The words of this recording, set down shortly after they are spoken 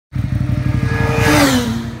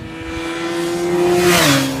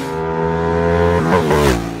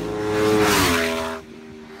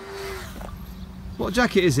What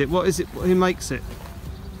jacket is it? What is it? Who makes it?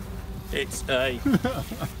 It's a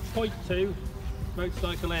 .2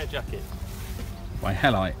 motorcycle air jacket. By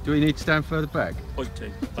Hellite. Do we need to stand further back? .2.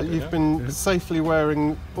 That you've been safely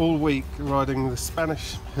wearing all week riding the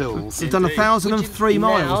Spanish hills. We've done 1,003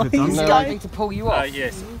 miles. We've done. He's going to pull you off.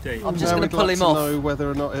 Yes, indeed. I'm just Now going to we'd pull like him to off. know whether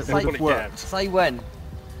or not it would have worked. Say when.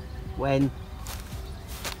 When?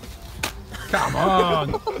 Come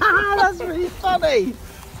on! That's really funny.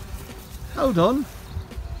 Hold on.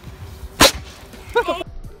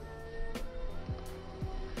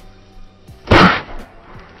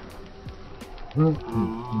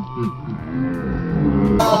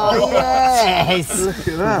 Oh yes! Look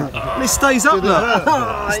at that. And it stays up, look.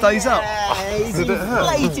 It stays up. Yes, Did it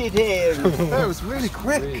hurt? inflated him. That was really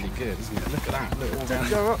quick. Really good, isn't it? Look at that. Look all down.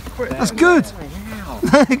 Go up quick. That's good.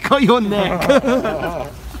 It got your neck. Does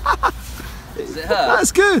it hurt?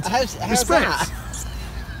 That's good. How's Respect. that?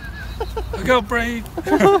 I got brave.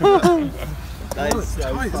 That is so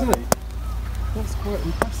Tight, isn't funny. it? That's quite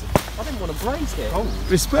impressive. I didn't want to brace it. Oh,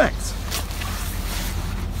 Respect.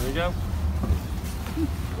 There you go.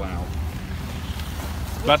 Wow.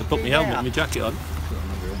 Glad to put my helmet and my jacket on.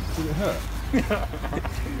 did it hurt?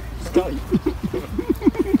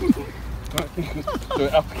 Do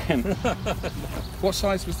it up again. What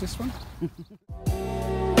size was this one?